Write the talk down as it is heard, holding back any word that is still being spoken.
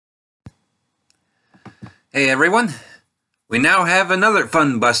Hey everyone, we now have another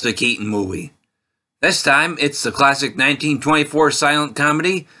fun Buster Keaton movie. This time it's the classic 1924 silent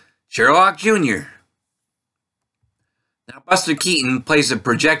comedy, Sherlock Jr. Now Buster Keaton plays a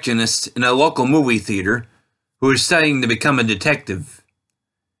projectionist in a local movie theater who is studying to become a detective.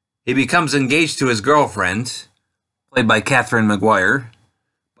 He becomes engaged to his girlfriend, played by Catherine Maguire,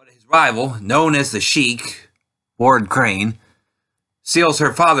 but his rival, known as the Sheik, Ward Crane, steals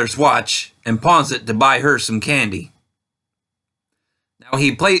her father's watch and pawns it to buy her some candy. Now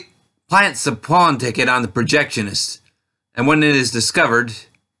he plants a pawn ticket on the projectionist, and when it is discovered,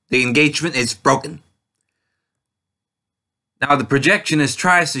 the engagement is broken. Now the projectionist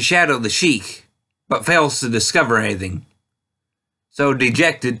tries to shadow the Sheik, but fails to discover anything. So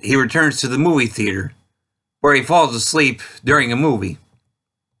dejected, he returns to the movie theater, where he falls asleep during a movie.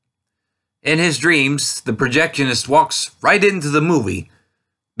 In his dreams, the projectionist walks right into the movie,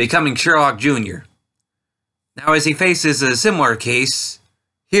 becoming Sherlock Jr. Now, as he faces a similar case,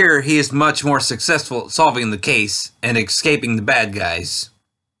 here he is much more successful at solving the case and escaping the bad guys.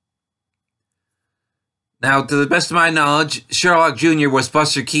 Now, to the best of my knowledge, Sherlock Jr. was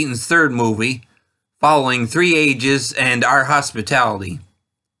Buster Keaton's third movie, following Three Ages and Our Hospitality.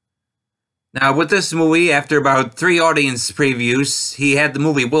 Now, with this movie, after about 3 audience previews, he had the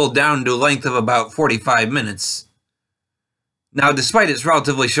movie whittled down to a length of about 45 minutes. Now, despite its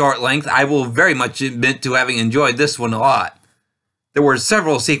relatively short length, I will very much admit to having enjoyed this one a lot. There were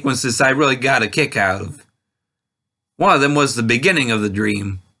several sequences I really got a kick out of. One of them was the beginning of the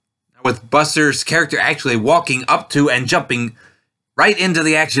dream, with Buster's character actually walking up to and jumping right into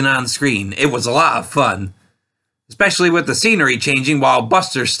the action on screen. It was a lot of fun, especially with the scenery changing while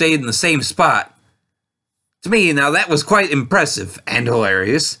Buster stayed in the same spot. To me, now that was quite impressive and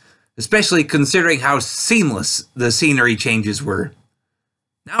hilarious, especially considering how seamless the scenery changes were.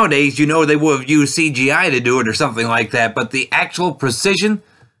 Nowadays, you know, they would have used CGI to do it or something like that, but the actual precision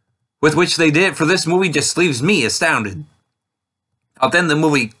with which they did it for this movie just leaves me astounded. Now then the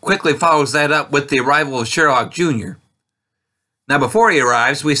movie quickly follows that up with the arrival of Sherlock Jr. Now before he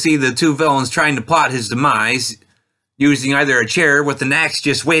arrives, we see the two villains trying to plot his demise, using either a chair with an axe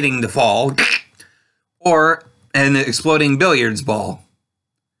just waiting to fall, or an exploding billiards ball.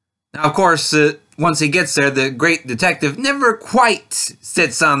 Now, of course, once he gets there, the great detective never quite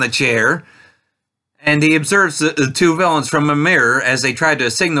sits on the chair, and he observes the two villains from a mirror as they try to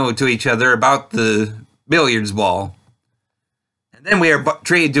signal to each other about the billiards ball. And then we are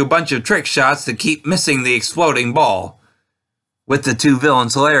treated to a bunch of trick shots to keep missing the exploding ball, with the two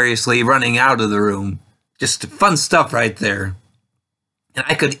villains hilariously running out of the room. Just fun stuff right there. And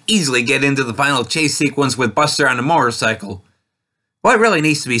I could easily get into the final chase sequence with Buster on a motorcycle. Well, it really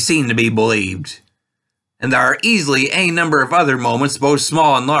needs to be seen to be believed. And there are easily any number of other moments, both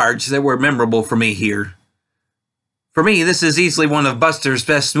small and large, that were memorable for me here. For me, this is easily one of Buster's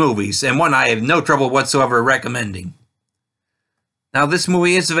best movies, and one I have no trouble whatsoever recommending. Now, this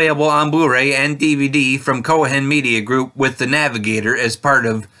movie is available on Blu-ray and DVD from Cohen Media Group with The Navigator as part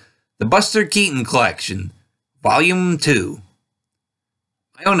of the Buster Keaton Collection, Volume 2.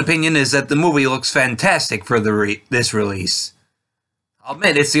 My own opinion is that the movie looks fantastic for this release. I'll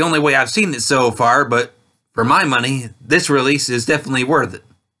admit it's the only way I've seen it so far, but for my money, this release is definitely worth it.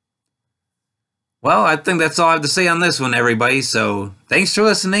 Well, I think that's all I have to say on this one, everybody, so thanks for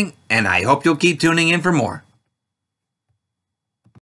listening, and I hope you'll keep tuning in for more.